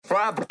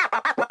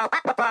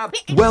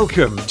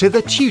Welcome to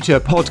the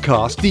Tutor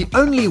Podcast, the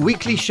only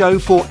weekly show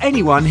for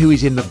anyone who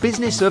is in the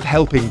business of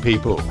helping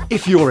people.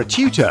 If you're a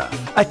tutor,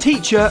 a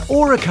teacher,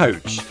 or a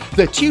coach,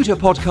 the Tutor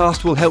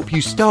Podcast will help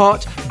you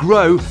start,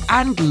 grow,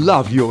 and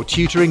love your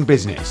tutoring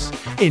business.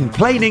 In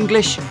plain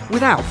English,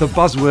 without the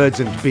buzzwords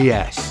and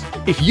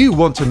BS. If you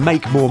want to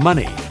make more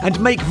money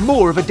and make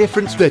more of a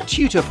difference, the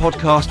Tutor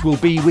Podcast will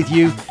be with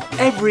you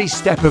every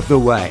step of the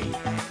way.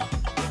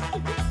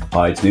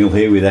 Hi, it's Neil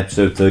here with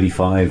episode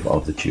 35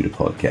 of the Tutor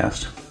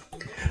Podcast.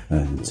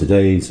 And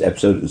today's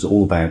episode is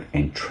all about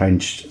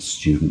entrenched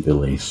student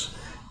beliefs,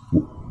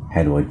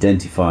 how to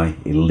identify,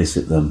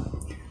 elicit them,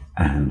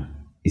 and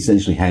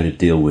essentially how to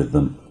deal with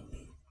them.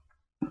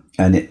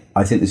 And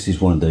I think this is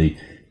one of the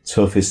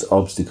toughest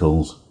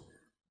obstacles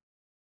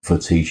for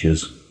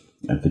teachers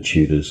and for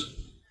tutors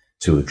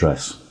to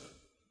address.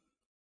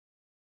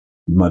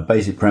 My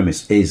basic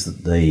premise is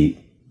that the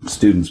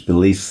student's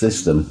belief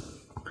system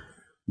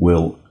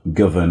will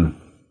govern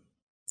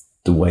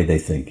the way they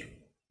think.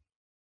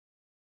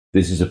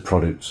 This is a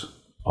product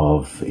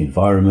of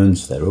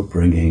environments, their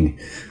upbringing,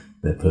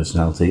 their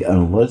personality, and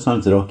a lot of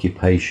times their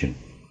occupation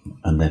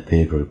and their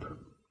peer group.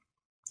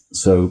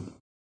 So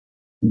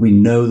we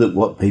know that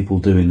what people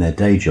do in their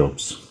day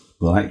jobs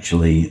will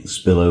actually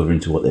spill over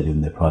into what they do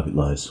in their private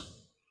lives.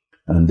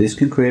 And this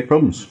can create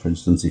problems. For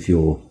instance, if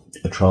you're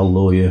a trial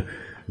lawyer,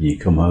 you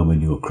come home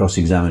and you're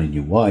cross-examining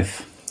your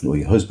wife or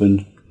your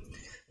husband,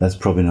 that's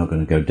probably not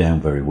going to go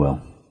down very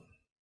well.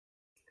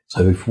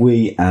 So if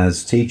we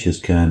as teachers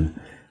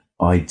can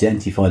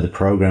identify the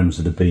programs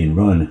that are being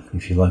run,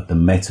 if you like, the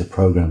meta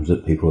programs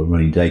that people are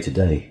running day to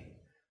day,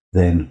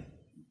 then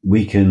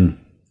we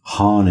can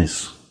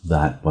harness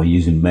that by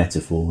using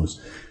metaphors,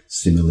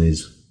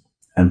 similes,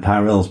 and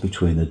parallels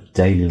between the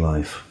daily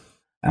life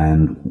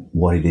and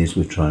what it is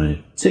we're trying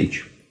to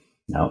teach.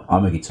 Now,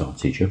 I'm a guitar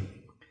teacher,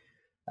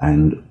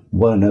 and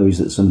what I know is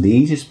that some of the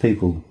easiest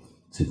people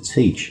to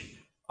teach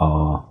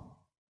are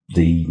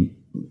the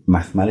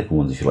mathematical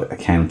ones, if you like,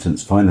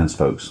 accountants, finance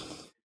folks,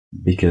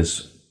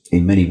 because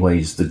in many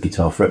ways the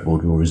guitar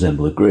fretboard will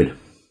resemble a grid.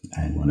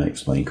 And when I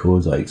explain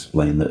chords, I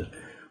explain that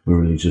we're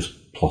really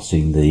just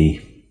plotting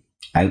the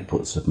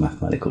outputs of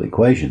mathematical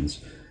equations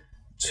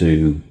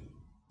to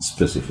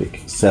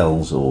specific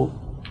cells or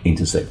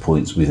intersect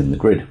points within the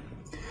grid.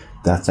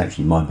 That's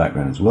actually my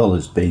background as well,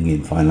 as being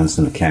in finance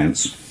and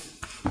accounts,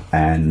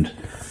 and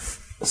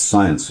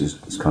science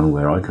is kind of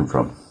where I come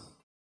from.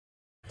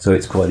 So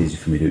it's quite easy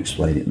for me to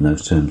explain it in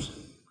those terms.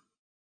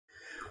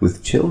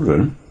 With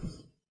children,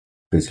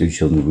 basically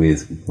children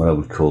with what I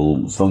would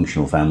call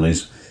functional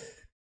families,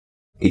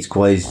 it's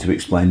quite easy to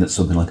explain that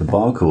something like a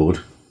bar chord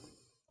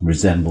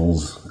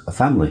resembles a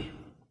family,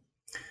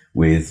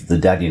 with the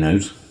daddy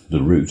note,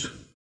 the root,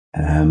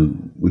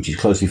 which is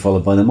closely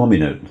followed by the mommy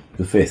note,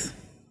 the fifth.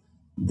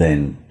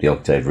 Then the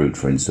octave root,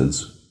 for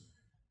instance,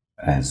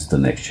 as the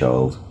next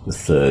child, the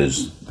third,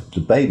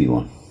 the baby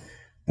one.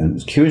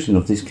 And curious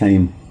enough,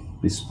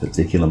 this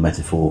particular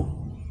metaphor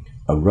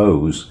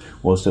arose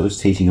whilst I was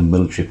teaching a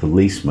military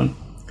policeman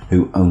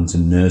who owns a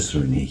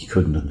nursery, and he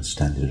couldn't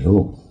understand it at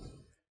all.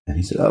 And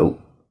he said, "Oh,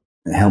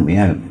 help me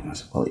out." I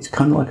said, "Well, it's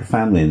kind of like a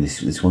family, and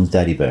this one's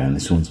daddy bear, and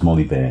this one's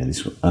mommy bear,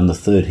 and the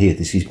third here,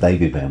 this is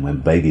baby bear, and when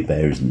baby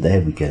bear isn't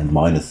there, we get a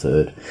minor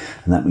third,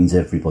 and that means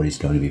everybody's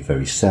going to be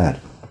very sad."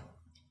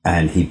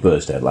 And he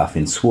burst out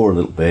laughing, swore a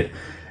little bit,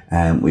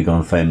 and we got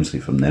on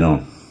famously from then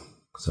on.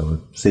 So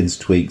I've since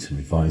tweaked and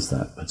revised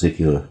that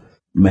particular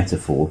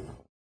metaphor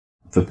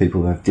for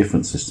people who have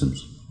different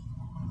systems.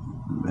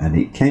 And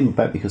it came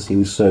about because he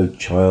was so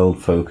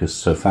child-focused,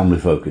 so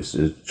family-focused,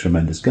 a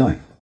tremendous guy.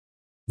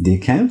 The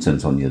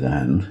accountant, on the other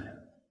hand,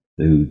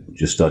 who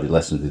just started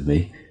lessons with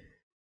me,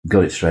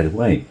 got it straight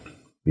away,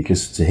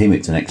 because to him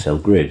it's an Excel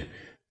grid,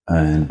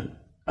 and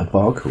a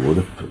bar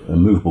chord, a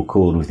movable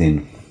chord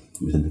within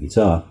the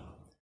guitar,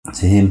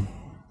 to him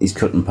is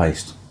cut and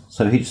paste.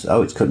 So he just,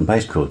 it's cut and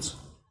paste chords.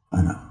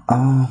 And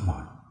oh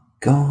my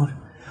God,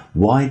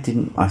 why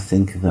didn't I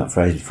think of that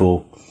phrase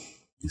before?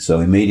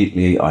 So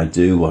immediately I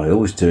do what I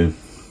always do,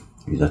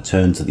 is I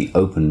turn to the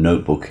open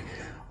notebook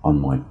on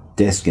my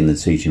desk in the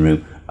teaching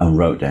room and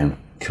wrote down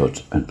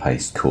cut and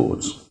paste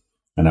chords.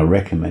 And I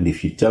recommend,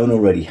 if you don't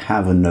already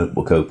have a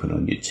notebook open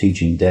on your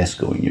teaching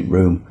desk or in your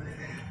room,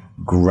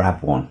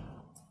 grab one,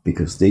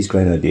 because these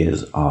great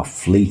ideas are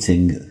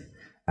fleeting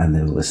and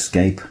they will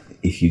escape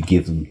if you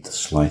give them the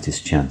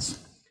slightest chance.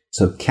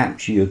 So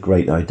capture your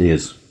great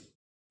ideas,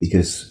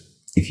 because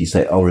if you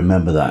say, "I'll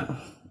remember that,"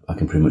 I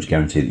can pretty much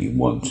guarantee that you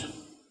won't.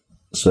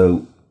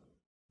 So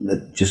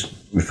just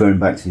referring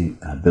back to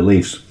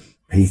beliefs,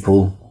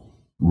 people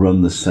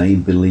run the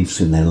same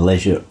beliefs in their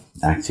leisure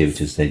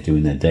activities they do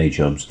in their day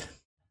jobs,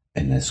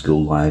 in their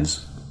school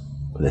lives,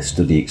 their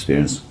study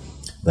experience.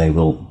 They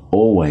will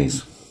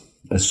always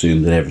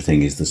assume that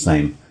everything is the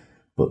same,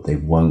 but they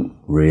won't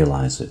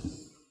realize it.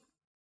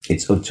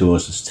 It's up to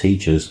us as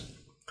teachers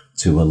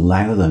to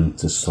allow them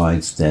to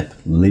sidestep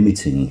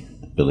limiting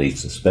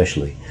beliefs,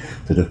 especially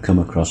that have come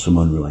across from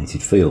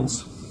unrelated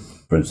fields.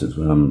 For instance,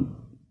 when I'm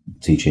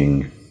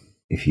teaching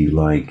if you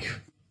like,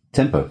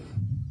 tempo,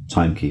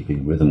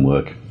 timekeeping, rhythm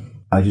work,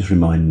 I just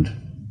remind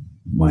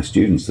my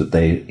students that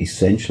they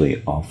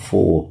essentially are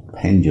 4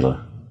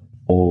 pendula,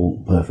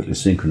 all perfectly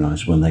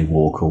synchronized when they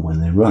walk or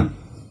when they run.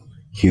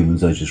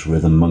 Humans are just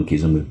rhythm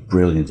monkeys, and we're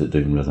brilliant at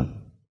doing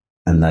rhythm.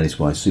 And that is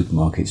why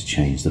supermarkets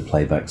change the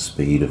playback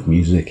speed of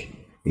music.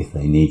 If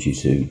they need you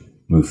to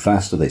move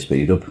faster, they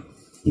speed it up.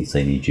 If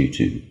they need you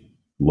to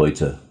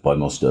loiter, buy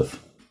more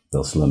stuff,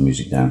 they'll slow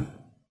music down.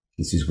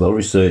 This is well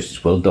researched,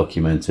 it's well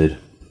documented,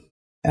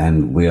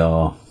 and we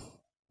are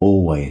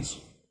always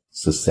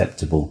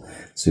susceptible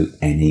to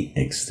any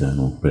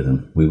external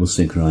rhythm. We will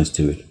synchronize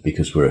to it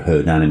because we're a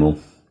herd animal,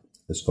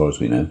 as far as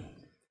we know,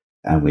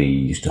 and we're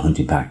used to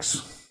hunting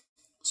packs.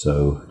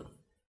 So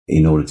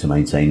in order to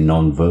maintain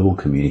non-verbal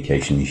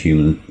communication, the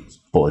human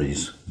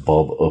bodies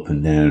bob up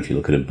and down. If you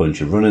look at a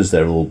bunch of runners,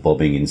 they're all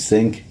bobbing in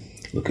sync.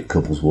 Look at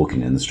couples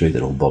walking in the street,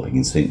 they're all bobbing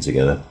in sync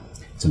together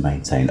to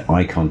maintain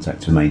eye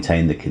contact, to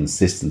maintain the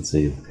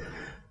consistency of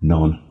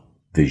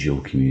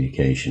non-visual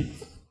communication.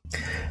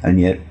 And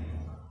yet,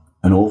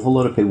 an awful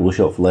lot of people will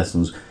show up for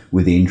lessons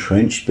with the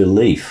entrenched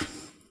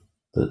belief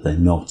that they're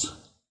not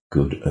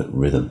good at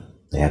rhythm.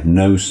 They have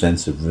no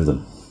sense of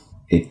rhythm.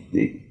 It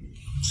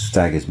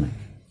staggers me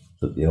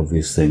that the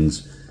obvious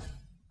things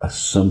are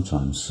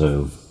sometimes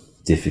so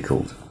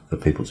difficult for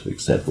people to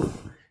accept. But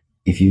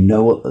if you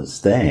know what's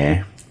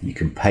there, you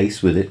can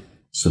pace with it,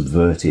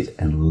 subvert it,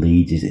 and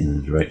lead it in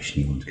the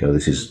direction you want to go.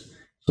 This is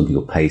something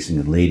called pacing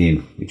and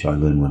leading, which I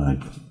learned when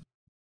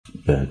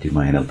I did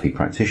my NLP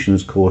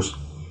practitioner's course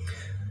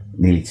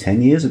nearly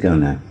 10 years ago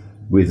now,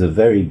 with a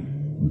very,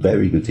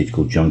 very good teacher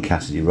called John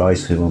Cassidy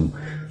Rice, who I'm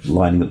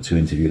lining up to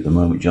interview at the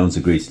moment. John's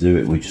agreed to do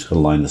it. We've just got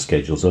to line the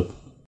schedules up.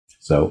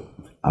 So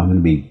I'm going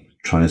to be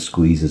trying to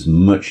squeeze as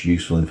much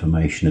useful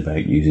information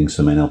about using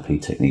some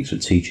NLP techniques for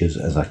teachers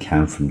as I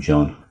can from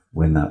John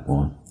when that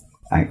one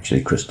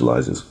actually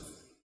crystallizes.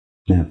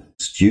 Now,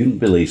 student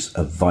beliefs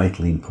are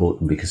vitally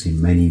important because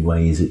in many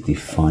ways it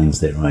defines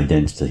their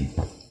identity.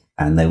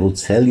 And they will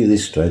tell you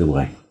this straight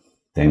away.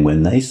 Then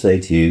when they say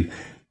to you,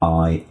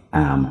 I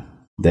am,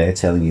 they're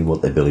telling you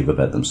what they believe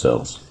about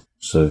themselves.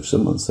 So if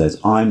someone says,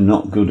 I'm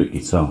not good at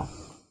guitar,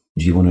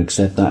 do you want to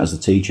accept that as a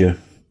teacher?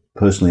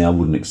 Personally, I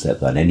wouldn't accept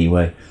that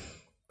anyway.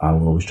 I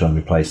will always try and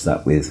replace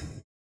that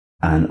with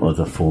an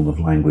other form of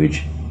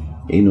language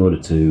in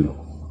order to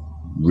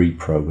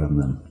reprogram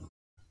them.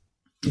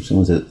 If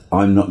someone says,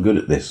 I'm not good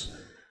at this,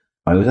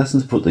 I always ask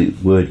them to put the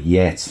word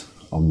yet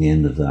on the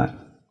end of that,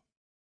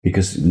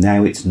 because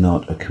now it's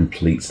not a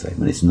complete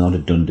statement. It's not a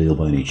done deal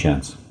by any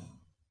chance.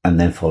 And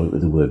then follow it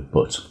with the word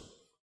but.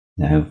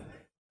 Now,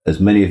 as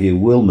many of you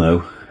will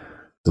know,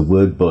 the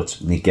word but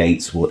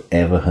negates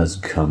whatever has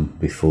come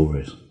before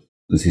it.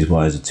 This is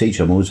why as a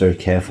teacher I'm always very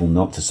careful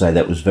not to say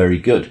that was very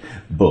good,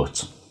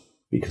 but,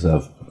 because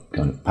I've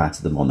kind of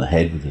patted them on the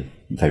head with a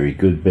very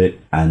good bit,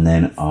 and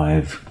then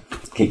I've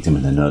kicked them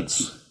in the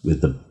nuts with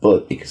the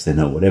but, because they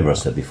know whatever I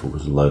said before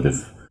was a load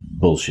of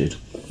bullshit.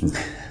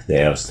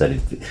 There, I said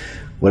it.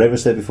 Whatever I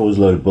said before was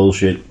a load of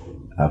bullshit.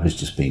 I was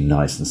just being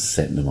nice and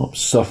setting them up,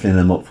 softening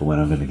them up for when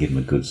I'm going to give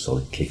them a good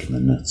solid kick in the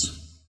nuts.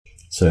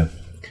 So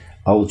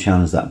I will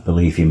challenge that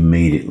belief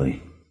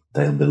immediately.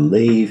 They'll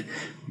believe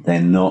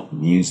they're not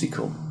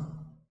musical.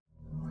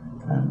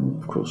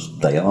 And of course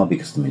they are,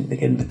 because the minute they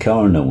get in the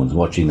car and no one's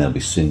watching, they'll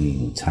be singing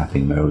and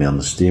tapping merrily on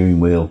the steering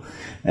wheel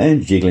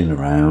and jiggling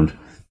around.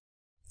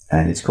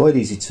 And it's quite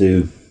easy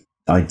to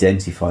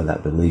identify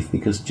that belief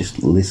because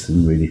just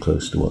listen really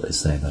close to what they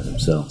say about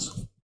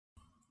themselves.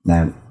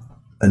 Now,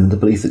 another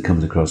belief that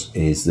comes across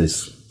is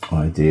this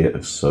idea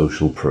of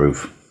social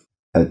proof.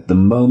 At the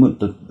moment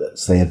that,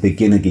 say, a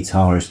beginner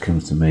guitarist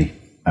comes to me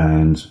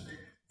and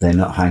they're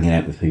not hanging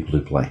out with people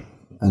who play,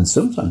 and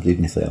sometimes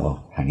even if they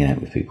are hanging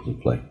out with people who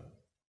play,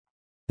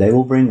 they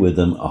will bring with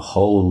them a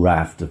whole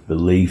raft of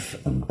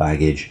belief and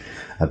baggage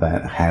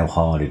about how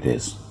hard it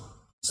is.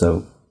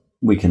 So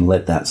we can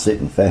let that sit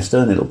and fester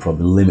and it'll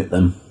probably limit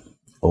them,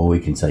 or we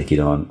can take it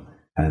on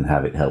and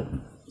have it help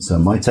them. So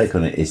my take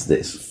on it is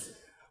this.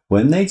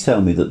 When they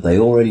tell me that they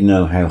already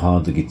know how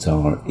hard the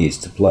guitar is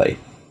to play,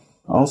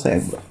 I'll say,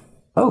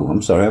 oh,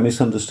 I'm sorry, I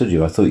misunderstood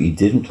you. I thought you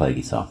didn't play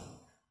guitar.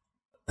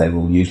 They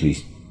will usually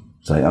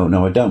say, oh,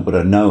 no, I don't, but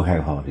I know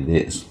how hard it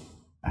is.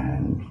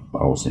 And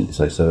I'll simply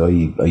say, so are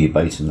you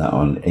basing that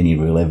on any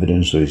real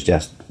evidence, or is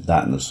just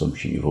that an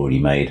assumption you've already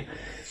made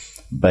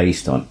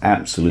based on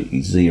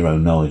absolutely zero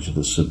knowledge of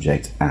the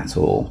subject at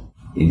all?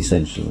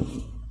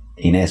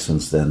 In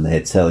essence, then,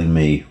 they're telling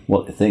me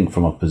what they think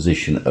from a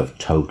position of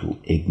total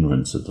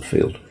ignorance of the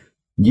field.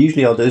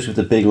 Usually I'll do this with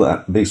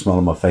a big smile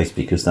on my face,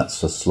 because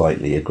that's a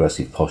slightly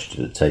aggressive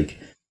posture to take,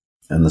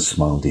 and the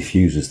smile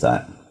diffuses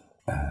that.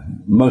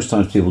 Most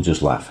times people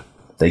just laugh.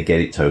 They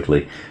get it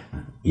totally.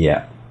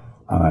 Yeah,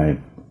 I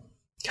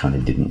kind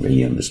of didn't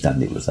really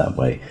understand it was that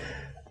way.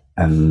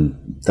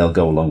 And they'll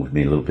go along with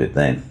me a little bit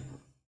then.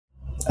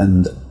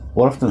 And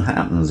what often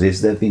happens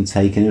is they've been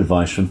taking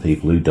advice from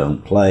people who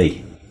don't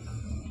play,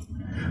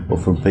 or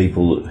from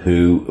people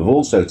who have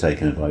also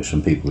taken advice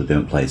from people who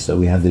don't play. So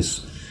we have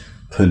this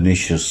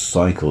pernicious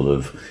cycle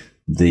of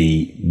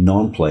the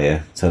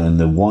non-player telling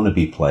the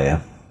wannabe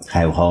player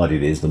how hard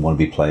it is, the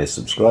wannabe player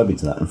subscribing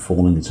to that and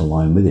falling into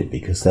line with it,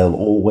 because they'll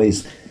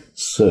always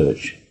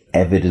search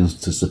evidence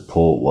to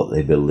support what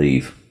they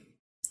believe.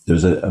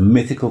 There's a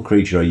mythical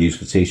creature I use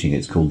for teaching.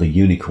 It's called the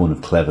unicorn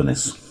of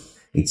cleverness.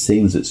 It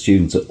seems that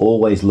students are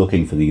always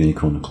looking for the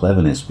unicorn of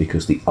cleverness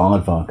because the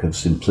aardvark of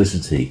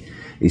simplicity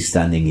is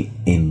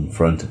standing in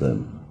front of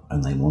them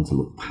and they want to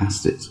look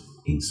past it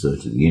in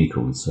search of the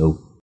unicorn. So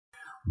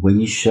when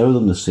you show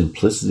them the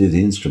simplicity of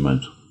the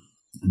instrument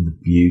and the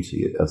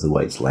beauty of the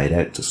way it's laid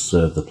out to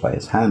serve the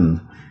player's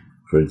hand,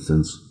 for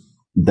instance,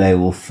 they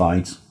will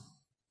fight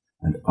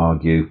and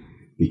argue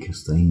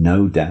because they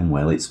know damn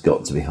well it's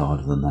got to be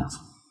harder than that.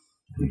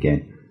 And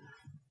again,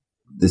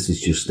 this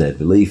is just their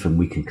belief, and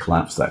we can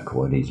collapse that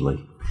quite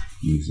easily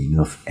using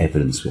enough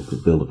evidence. We have to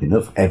build up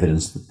enough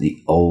evidence that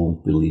the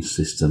old belief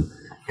system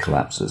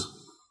collapses.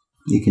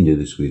 You can do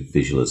this with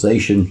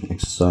visualization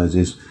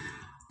exercises.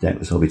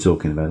 Doubtless I'll be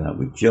talking about that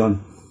with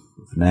John.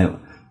 But for now,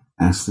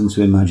 ask them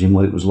to imagine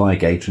what it was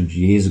like 800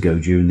 years ago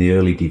during the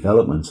early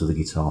development of the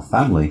guitar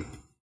family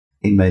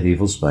in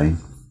medieval Spain,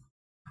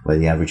 where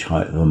the average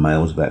height of a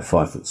male was about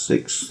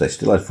 5'6". They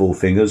still had 4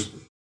 fingers,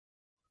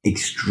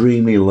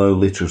 extremely low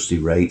literacy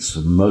rates,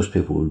 and most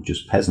people were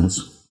just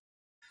peasants.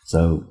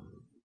 So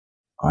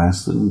I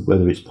asked them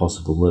whether it's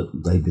possible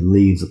that they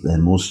believe that they're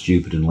more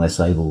stupid and less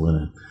able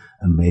than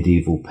a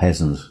medieval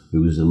peasant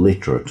who was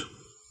illiterate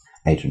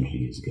 800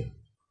 years ago.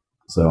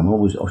 So I'm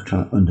always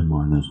trying to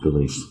undermine those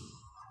beliefs.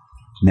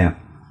 Now,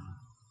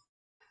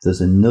 there's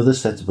another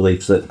set of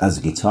beliefs that, as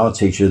a guitar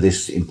teacher,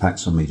 this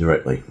impacts on me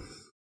directly.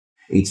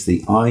 It's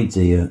the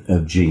idea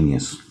of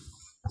genius.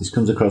 This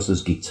comes across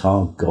as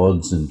guitar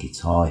gods and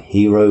guitar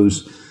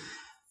heroes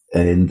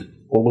and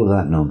all of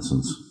that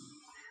nonsense.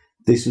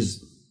 This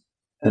is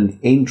an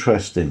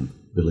interesting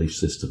belief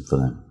system for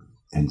them.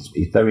 And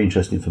it's very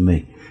interesting for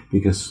me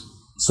because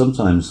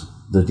sometimes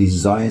the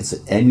desire to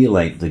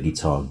emulate the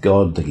guitar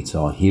god, the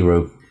guitar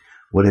hero,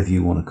 whatever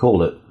you want to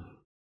call it,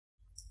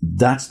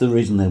 that's the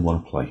reason they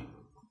want to play.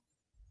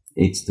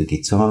 It's the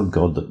guitar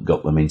god that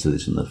got them into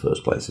this in the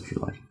first place, if you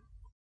like.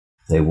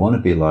 They want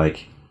to be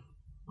like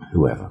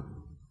whoever.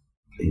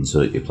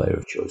 Insert your player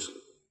of choice.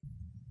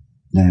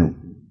 Now,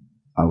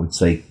 I would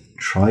say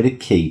try to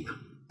keep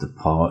the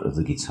part of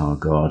the guitar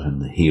god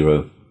and the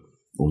hero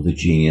or the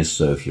genius.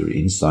 So if you're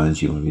in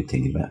science, you want to be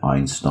thinking about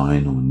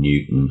Einstein or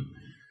Newton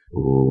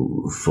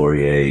or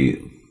Fourier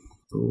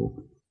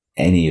or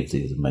any of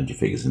the other major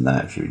figures in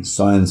that. If you're in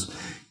science,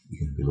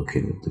 you're going to be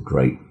looking at the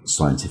great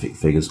scientific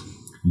figures.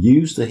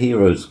 Use the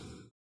heroes,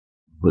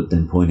 but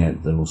then point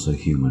out they're also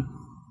human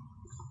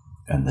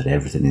and that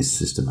everything is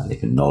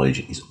systematic and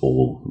knowledge is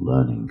all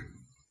learning.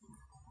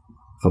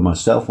 For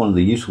myself, one of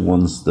the useful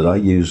ones that I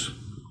use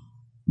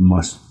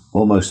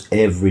almost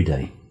every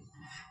day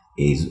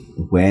is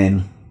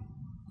when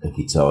a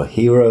guitar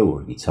hero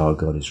or a guitar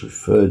god is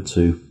referred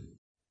to,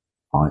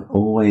 I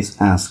always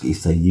ask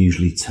if they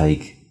usually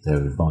take their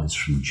advice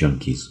from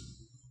junkies.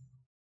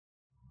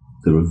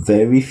 There are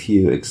very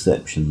few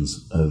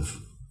exceptions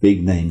of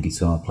big-name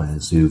guitar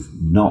players who've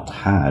not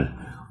had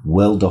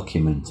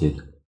well-documented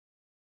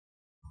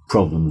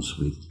problems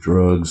with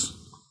drugs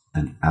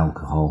and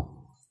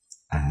alcohol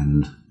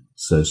and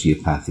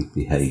sociopathic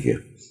behavior.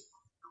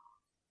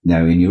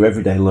 Now, in your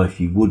everyday life,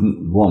 you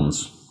wouldn't want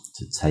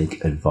to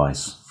take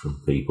advice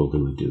from people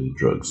who are doing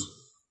drugs.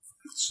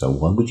 So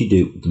what would you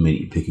do the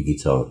minute you pick a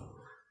guitar up?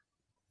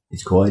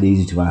 It's quite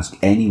easy to ask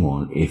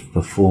anyone if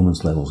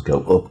performance levels go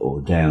up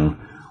or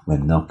down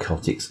when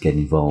narcotics get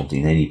involved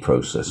in any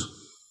process.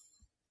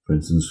 For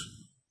instance,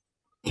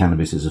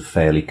 cannabis is a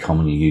fairly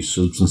commonly used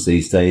substance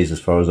these days, as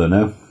far as I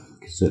know. You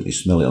can certainly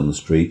smell it on the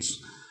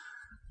streets.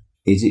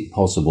 Is it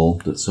possible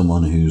that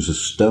someone who's a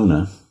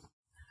stoner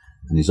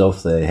and is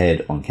off their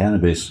head on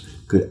cannabis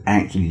could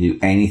actually do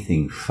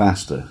anything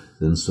faster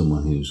than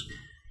someone who's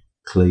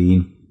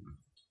clean,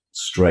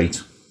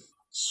 straight,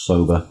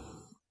 sober?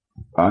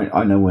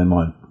 I know where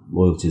my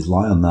loyalties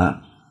lie on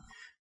that.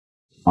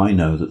 I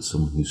know that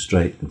someone who's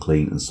straight and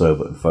clean and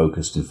sober and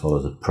focused and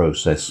follows a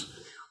process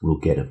will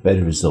get a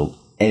better result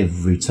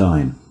every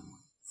time,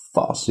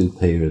 far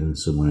superior than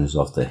someone who's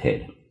off their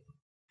head.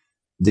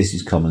 This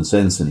is common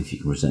sense, and if you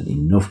can present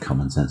enough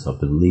common sense, I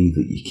believe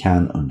that you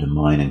can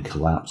undermine and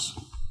collapse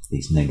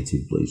these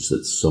negative beliefs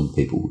that some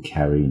people will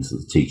carry into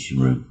the teaching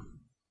room.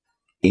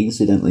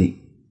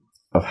 Incidentally,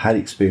 I've had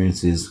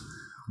experiences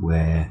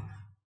where,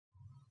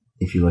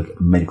 if you like,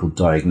 a medical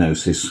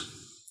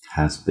diagnosis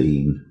has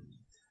been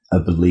a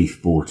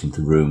belief brought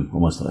into the room,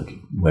 almost like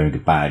wearing a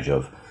badge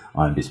of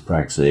I'm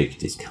dyspraxic,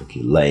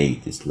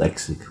 dyscalculate,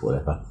 dyslexic,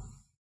 whatever.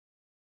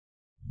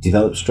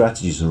 Develop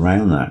strategies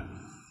around that.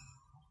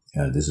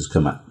 This has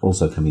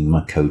also come in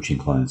my coaching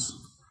clients,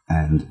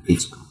 and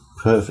it's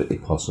perfectly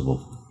possible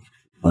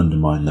to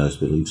undermine those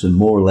beliefs and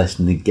more or less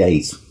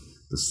negate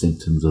the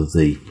symptoms of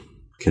the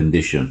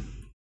condition.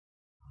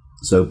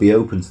 So be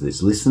open to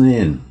this. Listen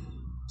in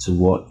to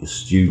what your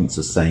students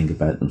are saying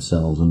about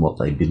themselves and what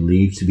they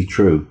believe to be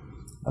true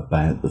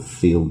about the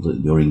field that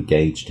you're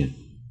engaged in.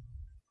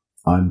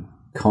 I'm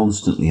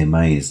constantly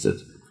amazed at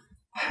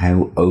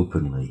how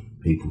openly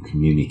people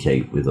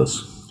communicate with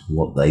us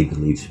what they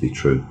believe to be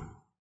true.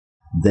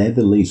 Their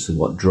beliefs are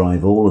what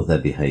drive all of their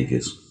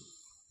behaviours.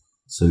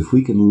 So if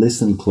we can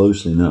listen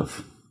closely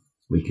enough,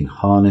 we can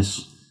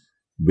harness,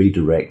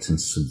 redirect and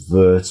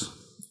subvert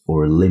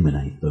or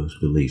eliminate those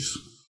beliefs.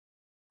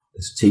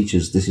 As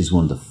teachers, this is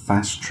one of the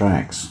fast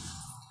tracks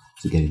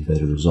to getting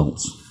better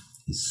results,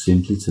 is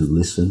simply to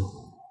listen,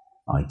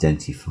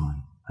 identify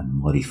and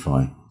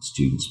modify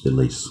students'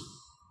 beliefs.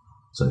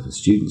 So if a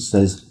student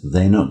says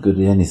they're not good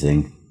at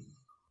anything,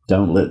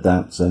 don't let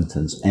that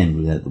sentence end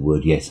without the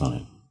word yet on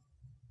it.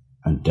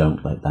 And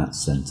don't let that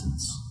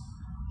sentence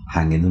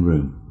hang in the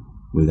room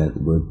without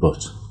the word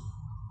but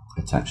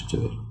attached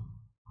to it.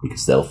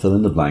 Because they'll fill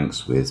in the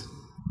blanks with,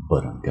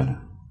 but I'm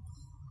gonna.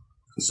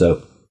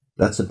 So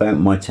that's about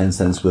my 10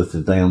 cents worth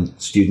of day on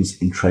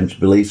students' entrenched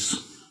beliefs.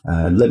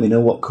 Let me know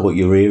what caught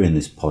your ear in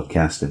this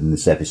podcast and in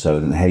this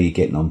episode and how you're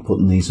getting on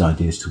putting these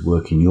ideas to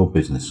work in your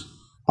business.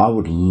 I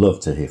would love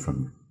to hear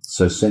from you.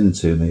 So send them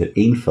to me at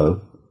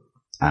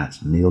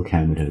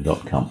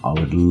info@neilcamino.com. I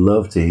would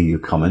love to hear your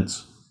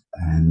comments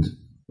and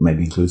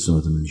maybe include some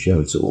of them in the show.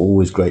 It's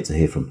always great to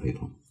hear from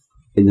people.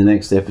 In the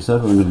next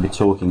episode, we're going to be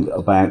talking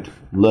about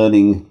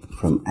learning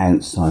from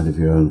outside of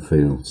your own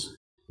fields.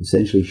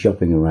 Essentially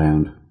shopping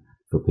around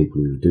for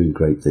people who are doing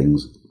great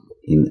things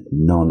in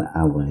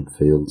non-allied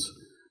fields,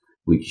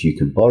 which you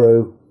can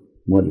borrow,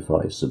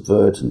 modify,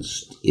 subvert and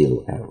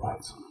steal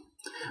outright.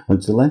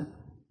 Until then,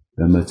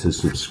 remember to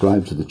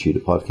subscribe to the Tutor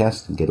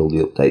Podcast and get all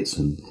the updates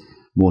and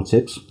more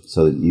tips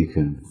so that you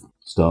can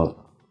start,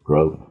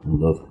 grow and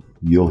love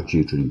your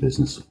tutoring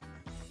business.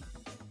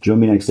 Join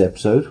me next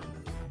episode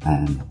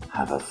and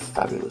have a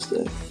fabulous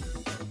day.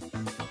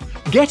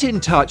 Get in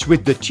touch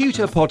with the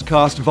Tutor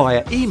Podcast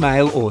via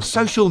email or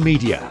social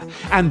media,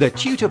 and the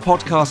Tutor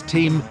Podcast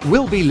team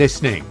will be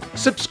listening.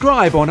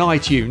 Subscribe on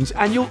iTunes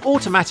and you'll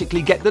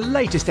automatically get the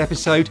latest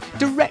episode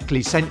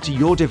directly sent to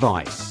your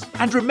device.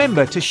 And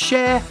remember to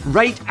share,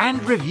 rate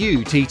and review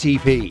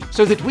TTP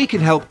so that we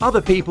can help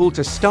other people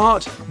to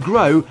start,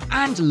 grow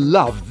and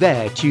love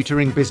their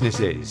tutoring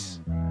businesses.